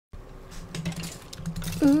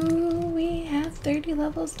Ooh, we have 30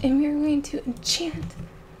 levels and we're going to enchant.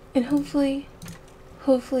 And hopefully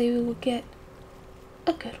we will get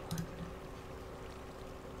a good one.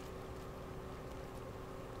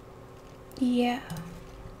 Yeah.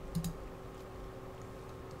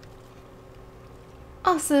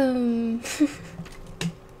 Awesome!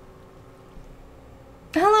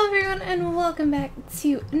 Hello everyone and welcome back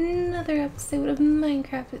to another episode of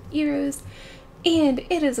Minecraft with Erose. And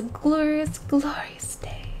it is a glorious, glorious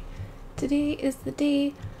day. Today is the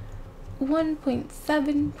day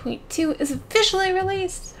 1.7.2 is officially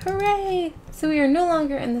released! Hooray! So we are no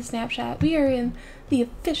longer in the snapshot. We are in the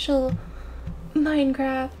official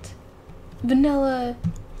Minecraft vanilla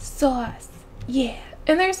sauce. Yeah.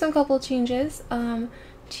 And there's some couple changes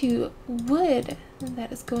to wood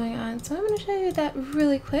that is going on. So I'm going to show you that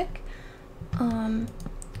really quick. And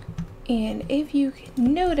if you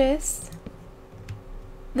can notice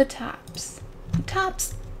the tops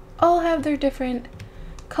all have their different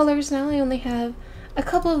colors now. I only have a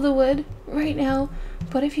couple of the wood right now,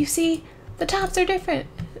 but if you see, the tops are different.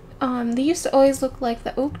 They used to always look like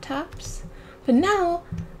the oak tops, but now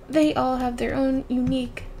they all have their own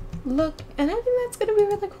unique look, and I think that's going to be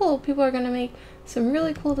really cool. People are going to make some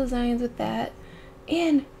really cool designs with that,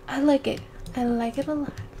 and I like it. I like it a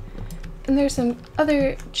lot. And there's some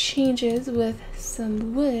other changes with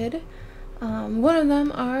some wood. One of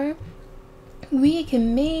them are we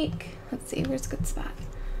can make, let's see, where's a good spot?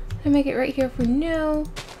 I'm gonna make it right here for now.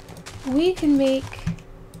 We can make,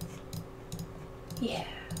 yeah,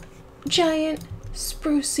 giant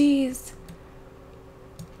spruces.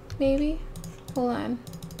 Maybe? Hold on.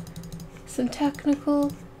 Some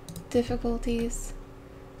technical difficulties.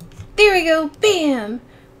 There we go! Bam!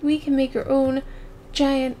 We can make our own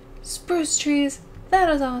giant spruce trees. That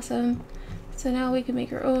is awesome. So now we can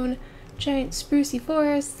make our own giant sprucey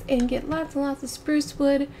forests and get lots and lots of spruce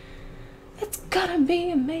wood. It's gonna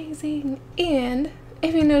be amazing. And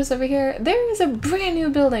if you notice over here, there is a brand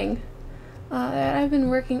new building that I've been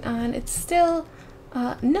working on. It's still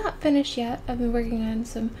not finished yet. I've been working on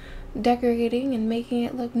some decorating and making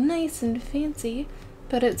it look nice and fancy,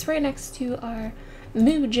 but it's right next to our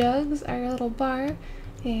moo jugs, our little bar,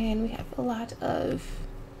 and we have a lot of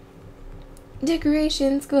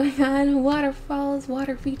decorations going on, waterfalls,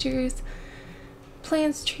 water features,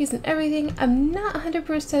 plants, trees, and everything. I'm not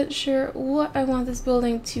 100% sure what I want this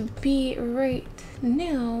building to be right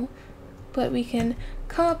now, but we can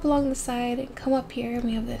come up along the side and come up here, and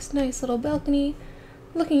we have this nice little balcony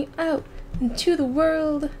looking out into the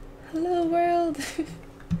world. Hello world!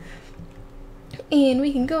 And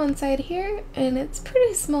we can go inside here, and it's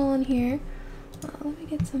pretty small in here. Let me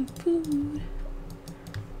get some food.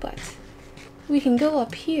 But we can go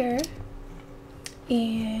up here,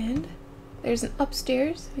 and there's an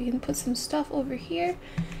upstairs. We can put some stuff over here.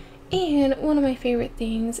 And one of my favorite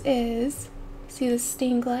things is, see this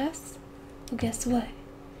stained glass? Well, guess what?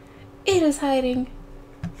 It is hiding,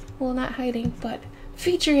 well, not hiding, but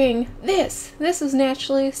featuring this. This was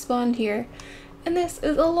naturally spawned here. And this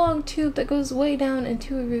is a long tube that goes way down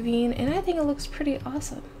into a ravine, and I think it looks pretty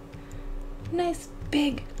awesome. Nice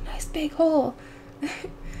big hole.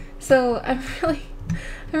 So I'm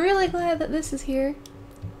really glad that this is here,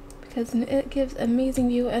 because it gives amazing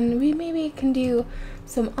view, and we maybe can do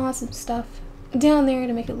some awesome stuff down there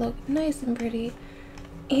to make it look nice and pretty.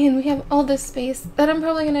 And we have all this space that I'm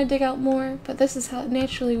probably gonna dig out more, but this is how it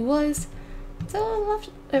naturally was. So I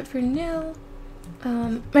left it for now.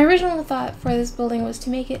 My original thought for this building was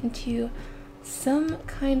to make it into some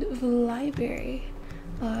kind of library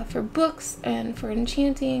for books and for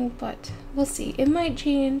enchanting, but we'll see. It might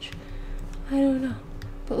change. I don't know,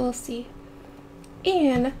 but we'll see.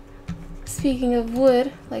 And speaking of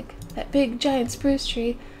wood, like that big giant spruce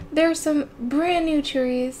tree, there are some brand new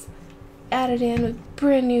trees added in with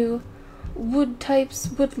brand new wood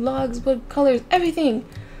types, wood logs, wood colors, everything.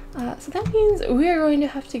 So that means we are going to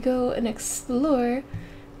have to go and explore,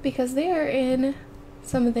 because they are in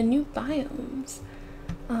some of the new biomes.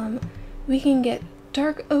 We can get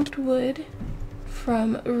dark oak wood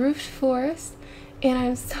from roofed forest, and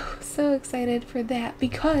I'm so excited for that,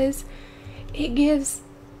 because it gives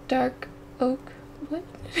dark oak wood.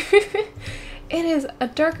 It is a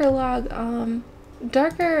darker log,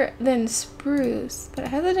 darker than spruce, but it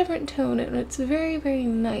has a different tone, and it's very, very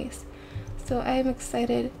nice. So I'm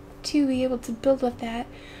excited to be able to build with that.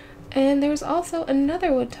 And there's also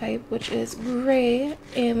another wood type, which is gray,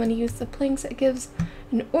 and when you use the planks, it gives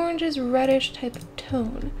an orangish reddish type of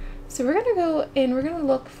tone. So we're gonna go and we're gonna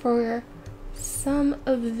look for some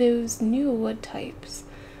of those new wood types.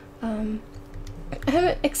 I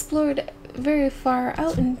haven't explored very far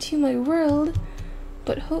out into my world,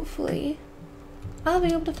 but hopefully I'll be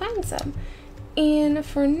able to find some. And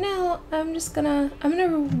for now, I'm gonna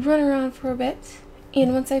run around for a bit,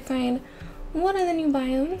 and once I find one of the new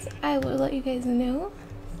biomes, I will let you guys know.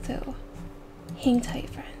 So hang tight,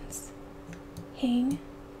 friends. Hang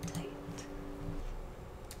tight.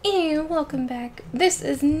 And welcome back. This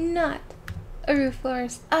is not a roof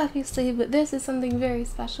forest, obviously, but this is something very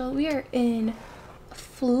special. We are in a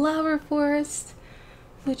flower forest,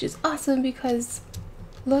 which is awesome because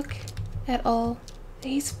look at all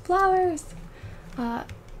these flowers.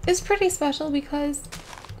 It's pretty special because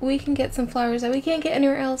we can get some flowers that we can't get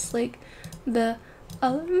anywhere else, like the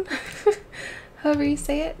however you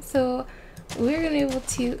say it. So we're gonna be able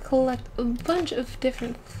to collect a bunch of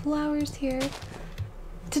different flowers here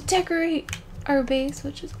to decorate our base,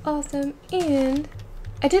 which is awesome. And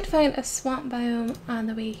I did find a swamp biome on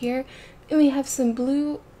the way here, and we have some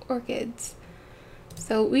blue orchids.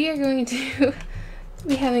 So we are going to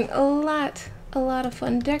be having a lot of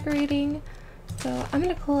fun decorating. So I'm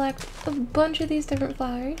going to collect a bunch of these different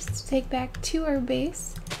flowers to take back to our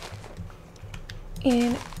base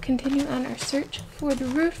and continue on our search for the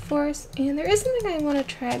roof forest. And there is something I want to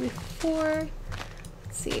try before,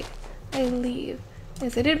 let's see, I leave.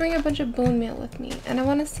 Is I did bring a bunch of bone meal with me, and I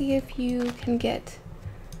want to see if you can get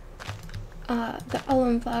the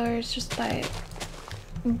alum flowers just by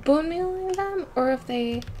bone mealing them, or if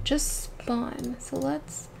they just spawn. So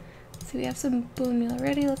let's see, we have some bone meal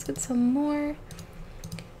ready. Let's get some more.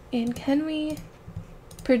 And can we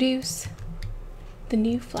produce the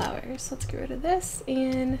new flowers? Let's get rid of this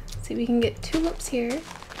and see if we can get tulips here.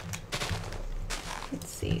 Let's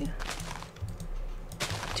see.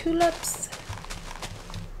 Tulips.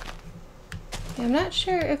 Yeah, I'm not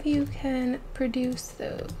sure if you can produce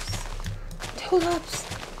those. Tulips.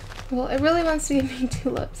 Well, it really wants to give me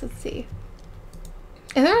tulips. Let's see.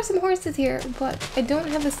 And there are some horses here, but I don't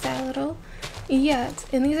have a saddle yet.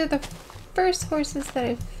 And these are the first horses that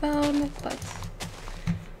I found, but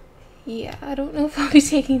yeah, I don't know if I'll be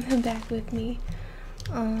taking them back with me.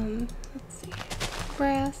 Let's see.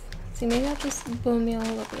 Grass. Let's see, maybe I'll just bone meal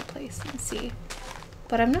all over the place and see.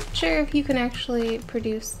 But I'm not sure if you can actually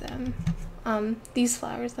produce them. These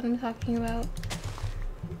flowers that I'm talking about.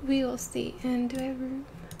 We will see. And do I have room?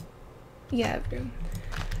 Yeah, I have room.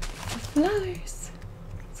 Flowers.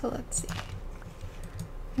 So let's see.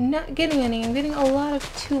 I'm not getting any. I'm getting a lot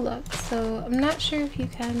of tulips, so I'm not sure if you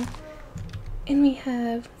can. And we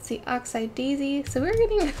have, let's see, oxeye daisy. So we're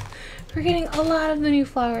getting a lot of the new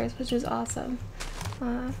flowers, which is awesome.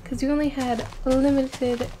 Because we only had a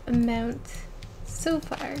limited amount so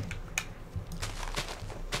far.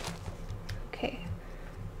 Okay.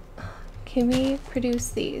 Can we produce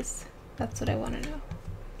these? That's what I want to know.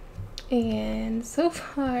 And so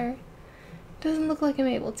far, it doesn't look like I'm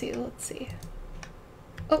able to. Let's see.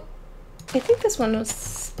 Oh, I think this one was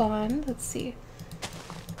spawned. Let's see.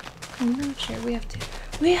 I'm not sure. We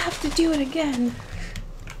have to do it again.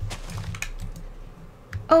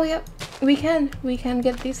 Oh, yep. We can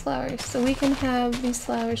get these flowers. So we can have these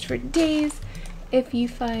flowers for days if you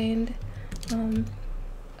find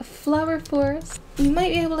a flower forest. You might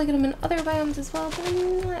be able to get them in other biomes as well, but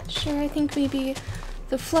I'm not sure. I think maybe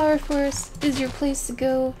the flower forest is your place to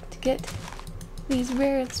go to get these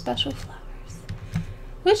rare and special flowers.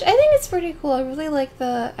 Which I think is pretty cool. I really like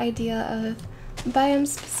the idea of biome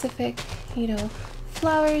specific, you know,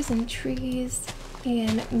 flowers and trees.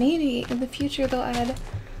 And maybe in the future they'll add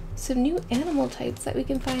some new animal types that we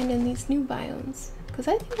can find in these new biomes. Because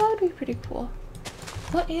I think that would be pretty cool.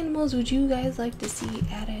 What animals would you guys like to see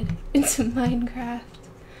added into Minecraft?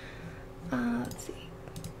 Let's see.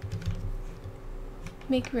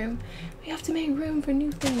 Make room. We have to make room for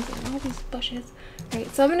new things and all these bushes.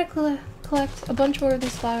 Right, so I'm going to collect a bunch more of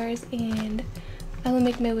these flowers, and I will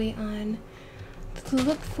make my way on to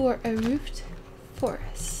look for a roofed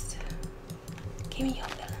forest. Give me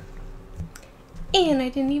Yoda. And I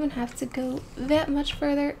didn't even have to go that much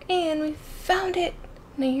further, and we found it.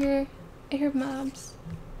 And I hear mobs.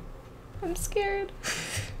 I'm scared.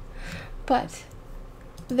 But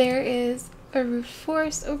there is a roofed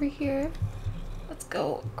forest over here. Let's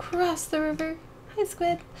go across the river. Hi,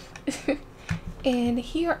 squid. And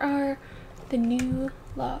here are the new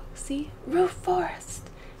logs. See? Roof forest.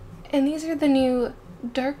 And these are the new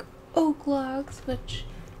dark oak logs, which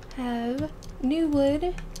have new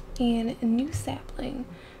wood and a new sapling.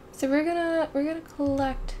 So we're gonna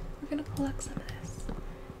collect some of this.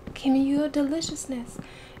 Cameo deliciousness.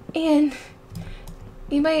 And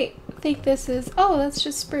you might think this is, oh, that's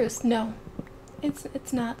just spruce. No,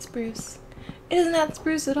 it's not spruce. It is not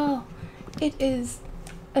spruce at all. It is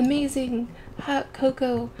amazing hot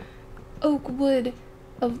cocoa oak wood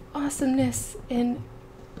of awesomeness and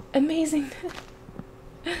amazingness.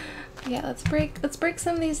 Yeah, let's break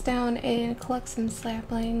some of these down and collect some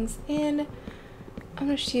saplings, and I'm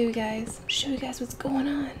gonna show you guys what's going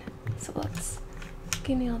on. So let's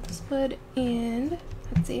give me all this wood, and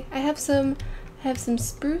let's see. I have some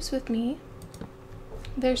spruce with me.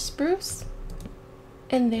 There's spruce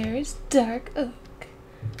and there's dark oak.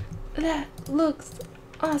 That looks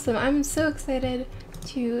awesome. I'm so excited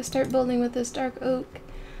to start building with this dark oak.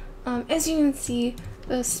 As you can see,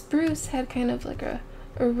 the spruce had kind of like a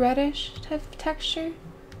reddish type of texture.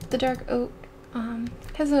 The dark oak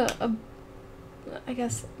has a I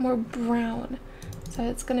guess more brown, so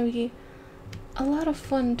it's gonna be a lot of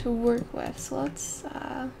fun to work with. So let's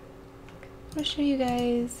I'm gonna show you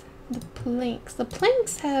guys the planks. The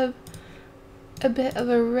planks have a bit of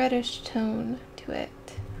a reddish tone to it.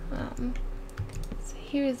 So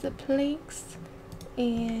here's the planks,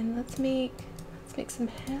 and let's make some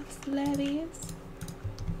half slabbies.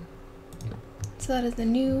 So that is the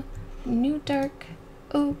new dark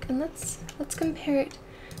oak, and let's compare it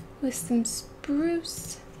with some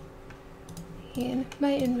spruce. And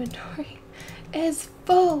my inventory is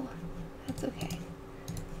full. That's okay.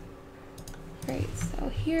 Alright, so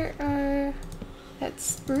here are that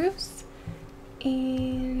spruce,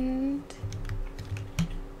 and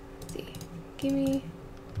let's see, give me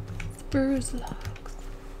spruce logs.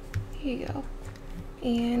 Here you go.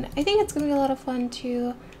 And I think it's gonna be a lot of fun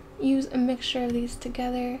to use a mixture of these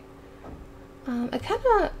together. It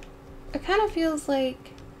kind of feels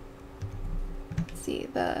like, let's see,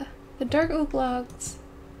 the dark oak logs,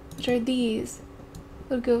 which are these,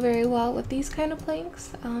 would go very well with these kind of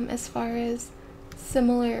planks, as far as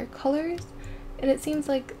similar colors, and it seems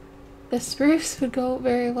like the spruce would go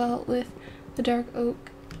very well with the dark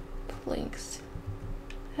oak planks.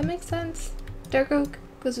 That makes sense. Dark oak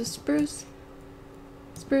goes with spruce,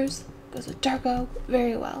 spruce goes with dark oak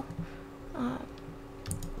very well.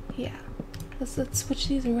 Yeah, let's switch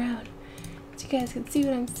these around so you guys can see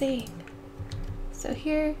what I'm saying. So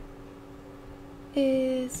here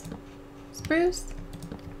is spruce,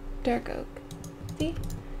 dark oak. See?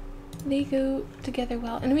 They go together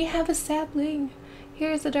well. And we have a sapling.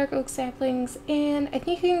 Here's the dark oak saplings, and I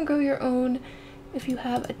think you can grow your own if you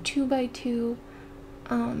have a 2x2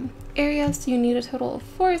 area, so you need a total of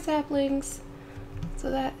 4 saplings. So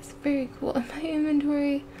that is very cool. In my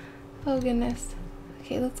inventory, oh goodness.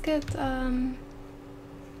 Okay, let's get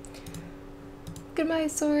my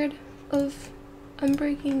sword of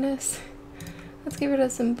unbreakingness. Let's get rid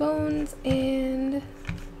of some bones, and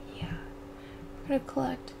yeah, I'm gonna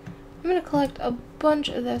collect a bunch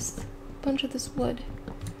of this wood.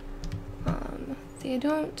 See, I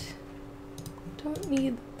don't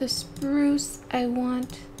need the spruce. I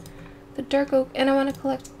want the dark oak, and I want to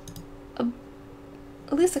collect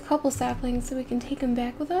at least a couple saplings so we can take them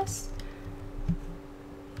back with us.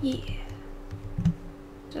 Yeah.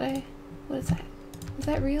 What is that? Is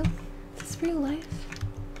that real? Is this real life?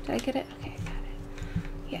 Did I get it? Okay, I got it.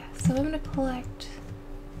 Yeah, so I'm gonna collect,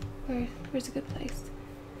 where's a good place?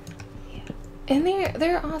 Yeah. And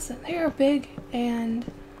they're awesome. They're big,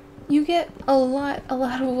 and you get a lot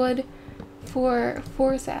of wood for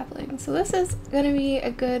 4 saplings. So this is gonna be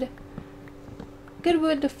a good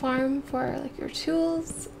wood to farm for like your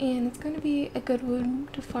tools, and it's gonna be a good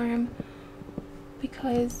wood to farm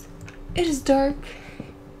because it is dark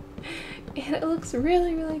and it looks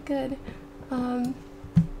really, really good.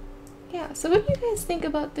 Yeah, so what do you guys think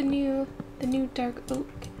about the new dark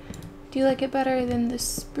oak? Do you like it better than the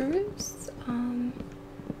spruce?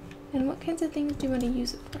 And what kinds of things do you want to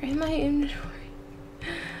use it for? In my inventory.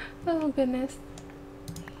 Oh goodness.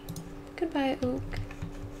 Goodbye, oak.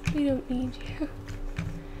 We don't need you.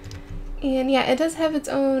 And yeah, it does have its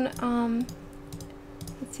own,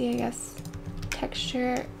 let's see, I guess,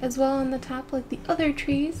 texture as well on the top, like the other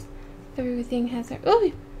trees. Everything has their,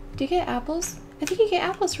 oh, do you get apples? I think you get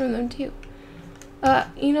apples from them too.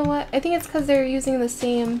 You know what? I think it's because they're using the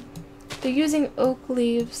same, they're using oak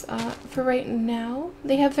leaves for right now.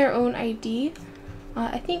 They have their own ID.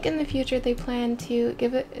 I think in the future they plan to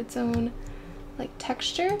give it its own like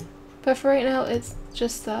texture, but for right now it's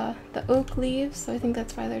just the oak leaves, so I think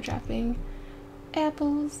that's why they're dropping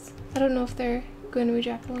apples. I don't know if they're going to be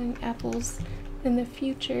dropping apples in the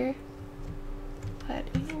future, but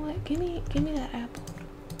you know what? Give me that apple.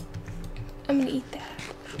 I'm gonna eat that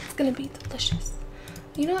apple. It's gonna be delicious.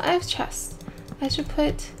 You know, I have chests. I should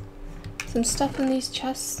put some stuff in these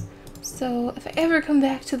chests, so if I ever come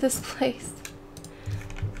back to this place,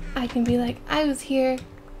 I can be like, I was here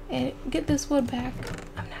and get this wood back.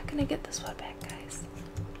 I'm not gonna get this wood back, guys.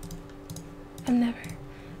 I'm never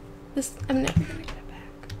gonna get it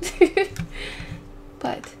back.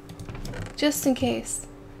 But just in case.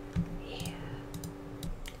 Yeah.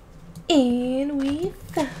 And we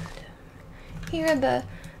found them. Here are the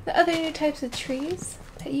other new types of trees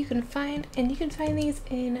that you can find, and you can find these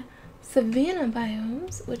in Savannah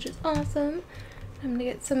biomes, which is awesome. I'm gonna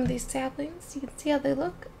get some of these saplings. You can see how they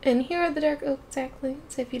look. And here are the dark oak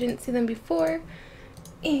saplings, if you didn't see them before.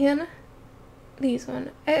 And these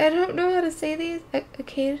one. I don't know how to say these.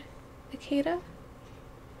 Acacia?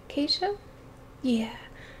 Yeah.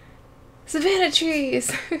 Savannah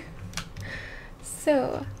trees!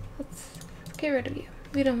 So, let's get rid of you.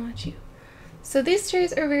 We don't want you. So these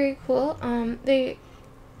trees are very cool. They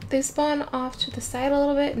spawn off to the side a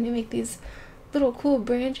little bit, and they make these little cool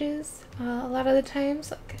branches a lot of the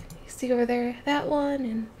times. Like you see over there, that one,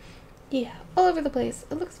 and yeah, all over the place.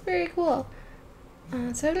 It looks very cool.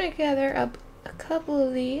 So I'm gonna gather up a couple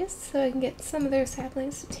of these so I can get some of their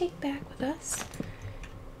saplings to take back with us,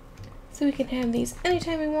 so we can have these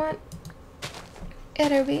anytime we want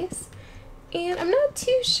at our base. And I'm not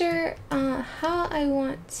too sure how I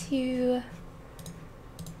want to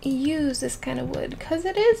use this kind of wood, because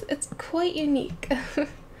it's quite unique.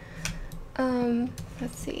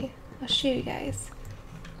 Let's see, I'll show you guys.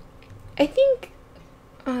 I think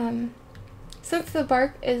since the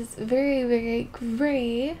bark is very, very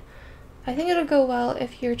gray, I think it'll go well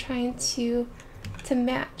if you're trying to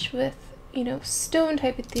match with, you know, stone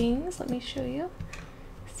type of things. Let me show you.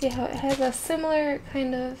 See how it has a similar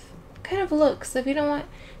kind of look. So if you don't want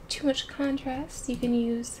too much contrast, you can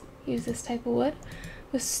use this type of wood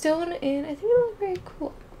with stone, and I think it'll look very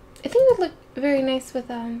cool. I think it would look very nice with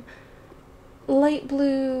light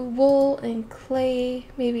blue wool and clay,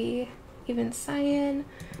 maybe even cyan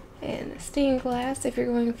and stained glass if you're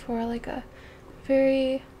going for like a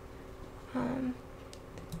very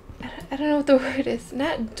I don't know what the word is,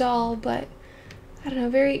 not dull, but I don't know,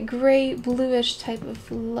 very gray bluish type of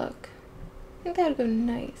look. I think that would go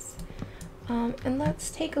nice. And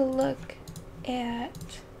let's take a look at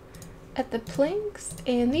the planks,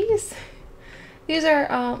 and these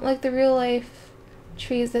are like the real life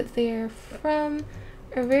trees that they're from,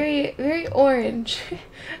 are very, very orange.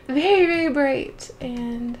 Very, very bright.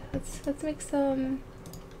 And let's make some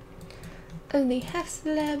of the half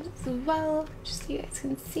slabs as well, just so you guys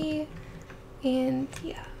can see. And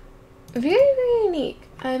yeah, very, very unique.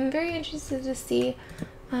 I'm very interested to see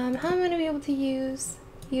how I'm going to be able to use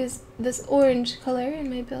this orange color in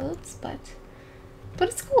my builds, but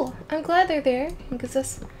it's cool. I'm glad they're there. It gives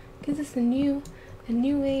us a new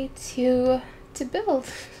way to build.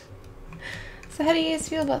 So how do you guys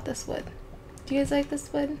feel about this wood? Do you guys like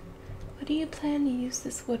this wood? What do you plan to use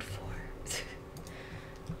this wood for?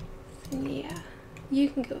 Yeah, you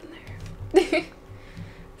can go in there.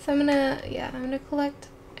 So I'm gonna collect.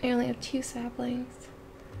 I only have 2 saplings.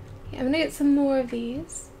 Yeah, I'm gonna get some more of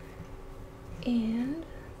these. And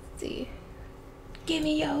let's see. Give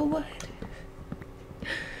me your wood.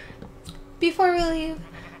 Before we leave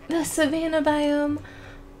the Savannah biome,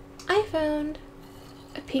 I found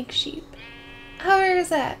a pink sheep. How rare is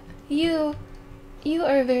that? You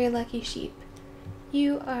are a very lucky sheep.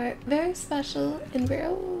 You are very special and very,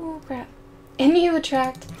 oh crap. And you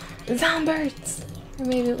attract zombies. Or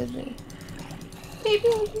maybe it was me. Maybe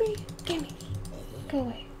it was me. Gimme. Go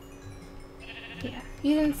away. Yeah,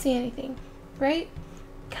 you didn't see anything, right?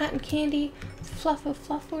 Cotton candy, fluff of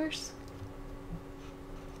fluffers.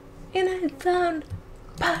 And I found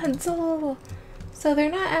podzol. So they're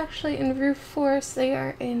not actually in roof forests, they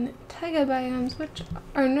are in Taiga biomes, which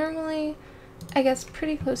are normally, I guess,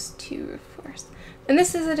 pretty close to roof forests. And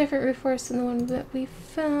this is a different roof forest than the one that we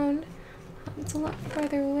found. It's a lot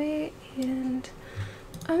farther away, and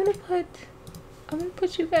I'm gonna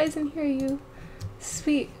put you guys in here, you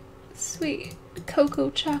sweet, sweet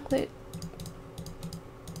cocoa chocolate,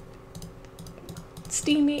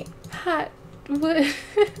 steamy, hot wood.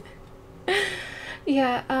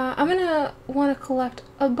 Yeah, I'm gonna want to collect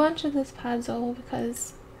a bunch of this podzol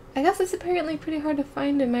because I guess it's apparently pretty hard to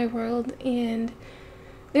find in my world, and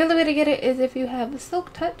the only way to get it is if you have a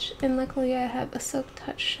silk touch, and luckily I have a silk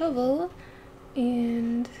touch shovel.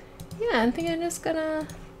 And yeah, I think I'm just gonna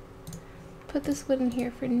put this wood in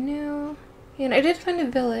here for now. And I did find a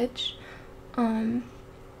village on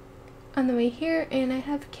the way here, and I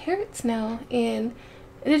have carrots now, and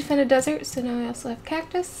I did find a desert, so now I also have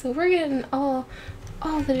cactus. So we're getting all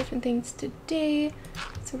the different things today.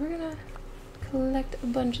 So we're gonna collect a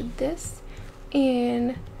bunch of this.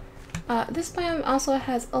 And this biome also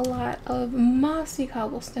has a lot of mossy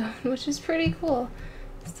cobblestone, which is pretty cool.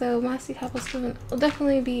 So mossy cobblestone will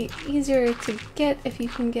definitely be easier to get if you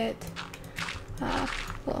can get,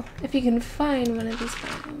 well, if you can find one of these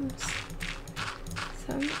biomes.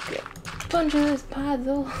 So I'm gonna get a bunch of this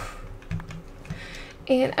podzol.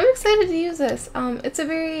 And I'm excited to use this. It's a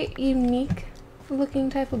very unique looking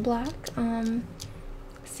type of block.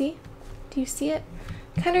 See? Do you see it?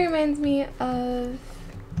 Kind of reminds me of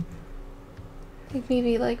like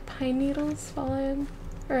maybe like pine needles falling,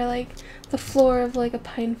 or like the floor of like a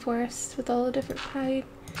pine forest with all the different pine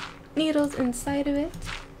needles inside of it.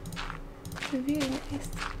 So very nice.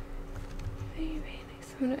 Very, very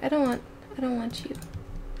nice. I don't want you.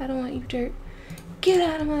 I don't want you, dirt. Get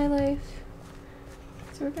out of my life.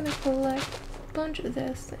 So we're gonna collect a bunch of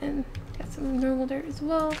this, and got some normal dirt as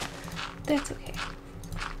well. That's okay.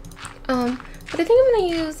 But I think I'm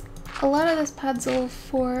gonna use a lot of this podzol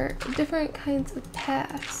for different kinds of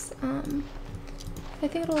paths. I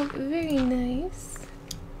think it'll look very nice.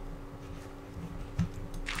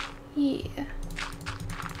 Yeah.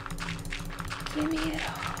 Give me it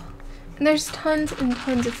all. And there's tons and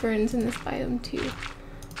tons of ferns in this biome too.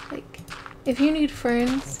 Like, if you need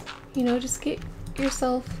ferns, you know, just get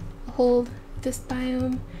yourself a hold of this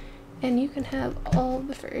biome and you can have all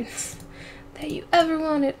the ferns that you ever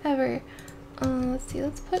wanted, ever. Let's see,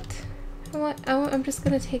 let's put, I'm just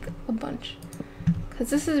gonna take a bunch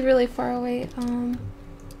because this is really far away.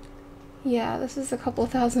 Yeah, this is a couple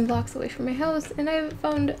thousand blocks away from my house, and I haven't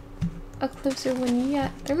found a closer one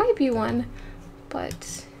yet. There might be one,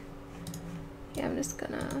 but yeah, I'm just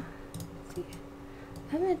gonna see.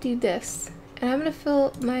 I'm gonna do this, and I'm gonna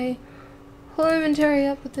fill my whole inventory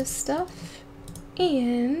up with this stuff,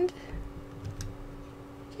 and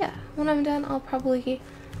yeah, when I'm done, I'll probably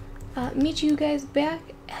meet you guys back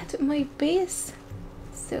at my base.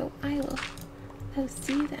 So I'll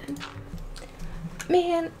see you then.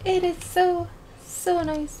 Man, it is so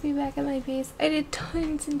nice to be back at my base. I did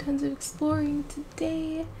tons and tons of exploring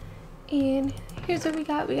today, and here's what we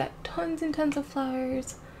got. We got tons and tons of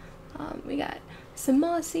flowers. We got some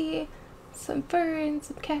mossy, some ferns,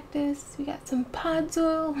 some cactus. We got some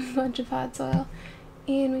podzol, a bunch of podzol,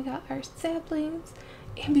 and we got our saplings.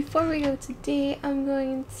 And before we go today, I'm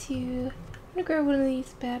gonna grow one of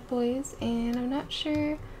these bad boys, and I'm not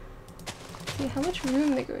sure. See how much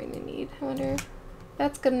room they're going to need. I wonder.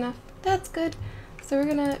 That's good enough. That's good. So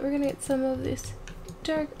we're gonna get some of this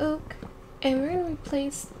dark oak, and we're gonna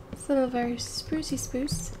replace some of our sprucey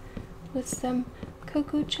spruce with some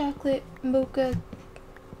cocoa chocolate mocha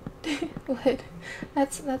wood.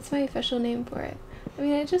 That's my official name for it. I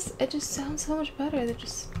mean, it just sounds so much better than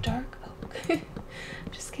just dark oak.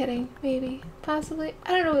 Just kidding. Maybe, possibly.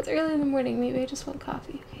 I don't know. It's early in the morning. Maybe I just want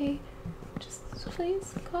coffee. Okay, just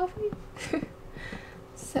please coffee.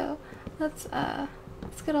 So let's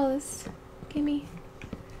get all this. Gimme.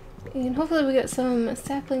 And hopefully we get some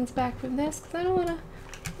saplings back from this, because I don't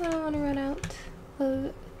wanna run out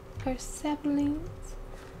of our saplings.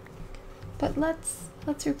 But let's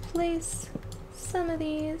replace some of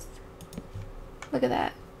these. Look at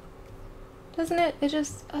that. Doesn't it? It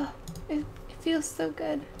just it feels so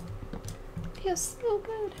good. It feels so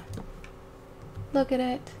good. Look at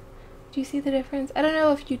it. Do you see the difference? I don't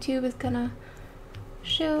know if YouTube is gonna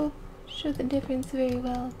show the difference very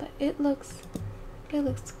well, but it looks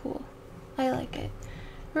cool. I like it.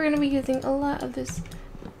 We're gonna be using a lot of this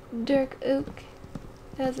dark oak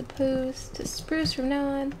as opposed to spruce from now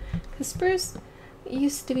on, because spruce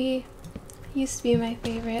used to be my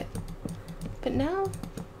favorite, but now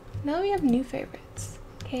we have new favorites.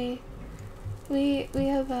 Okay, we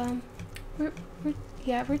have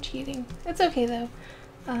we're cheating. It's okay though.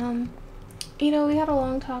 You know, we had a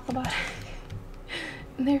long talk about it.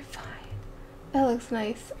 And they're fine. That looks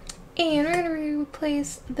nice. And we're gonna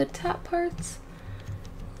replace the top parts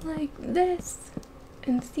like this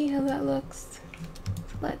and see how that looks.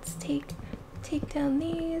 So let's take down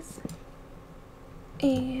these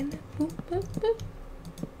and boop boop boop.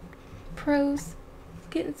 Pros.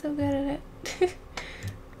 Getting so good at it.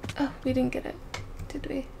 Oh, we didn't get it, did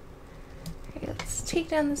we? Okay, let's take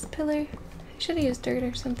down this pillar. I should have used dirt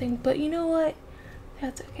or something, but you know what?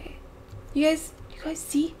 That's okay. You guys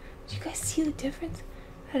see? Do you guys see the difference?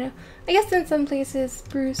 I don't know. I guess in some places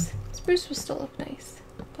spruce will still look nice,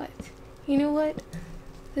 but you know what?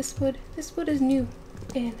 This wood is new,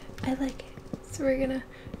 and I like it. So we're gonna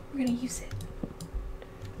use it.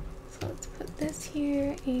 So let's put this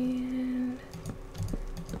here and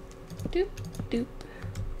doop doop.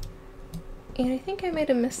 And I think I might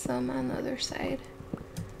have missed some on the other side.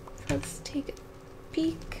 So let's take a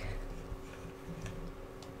peek.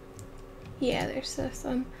 Yeah, there's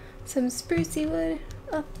some sprucey wood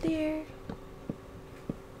up there.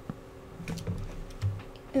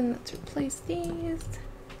 And let's replace these.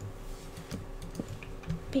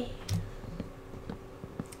 Bam.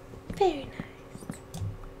 Very nice.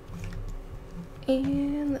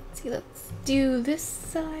 And let's see, let's do this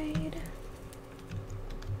side.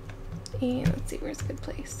 And let's see, where's a good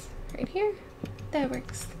place? Right here? That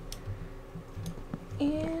works.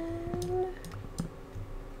 And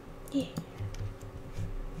yeah.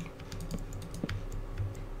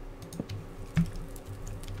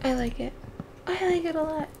 I like it. I like it a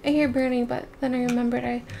lot. I hear burning, but then I remembered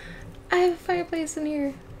I have a fireplace in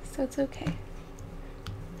here, so it's okay.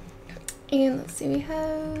 And let's see, we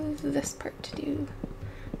have this part to do.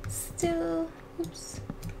 Still, oops.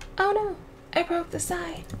 Oh no, I broke the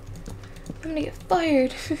side. I'm gonna get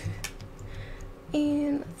fired.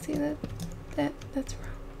 And let's see, that's wrong.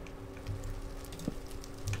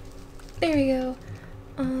 There we go.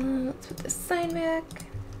 Let's put this sign back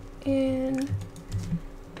and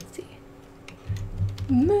let's see.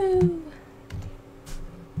 Moo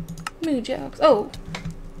jokes. Oh,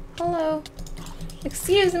 hello.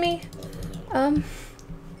 Excuse me.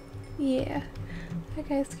 Yeah, that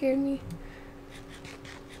guy scared me.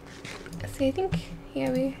 See, I think,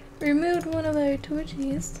 yeah, we removed one of our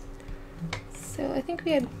torches. So I think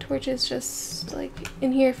we had torches just like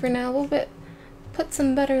in here for now. We'll put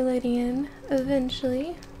some better lighting in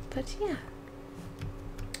eventually. But yeah,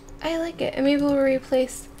 I like it. And maybe we'll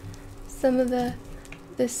replace some of the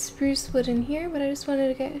spruce wood in here. But I just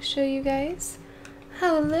wanted to show you guys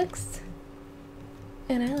how it looks.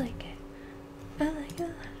 And I like it. I like it a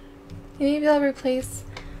lot. And maybe I'll replace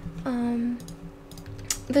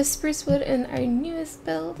the spruce wood in our newest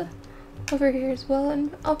build over here as well.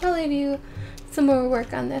 And I'll probably do some more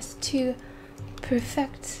work on this to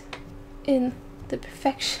perfect in the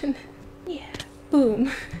perfection. Yeah.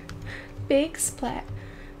 Boom. Big splat.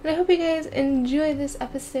 And I hope you guys enjoyed this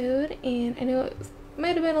episode. And I know it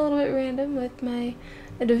might have been a little bit random with my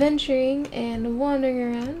adventuring and wandering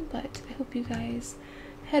around, but I hope you guys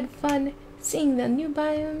had fun seeing the new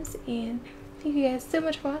biomes, and thank you guys so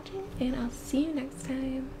much for watching, and I'll see you next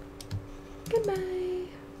time. Goodbye.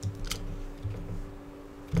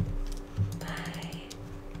 Bye.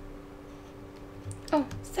 Oh,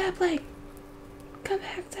 sapling! Come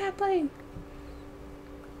back, sapling!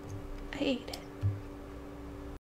 I ate it.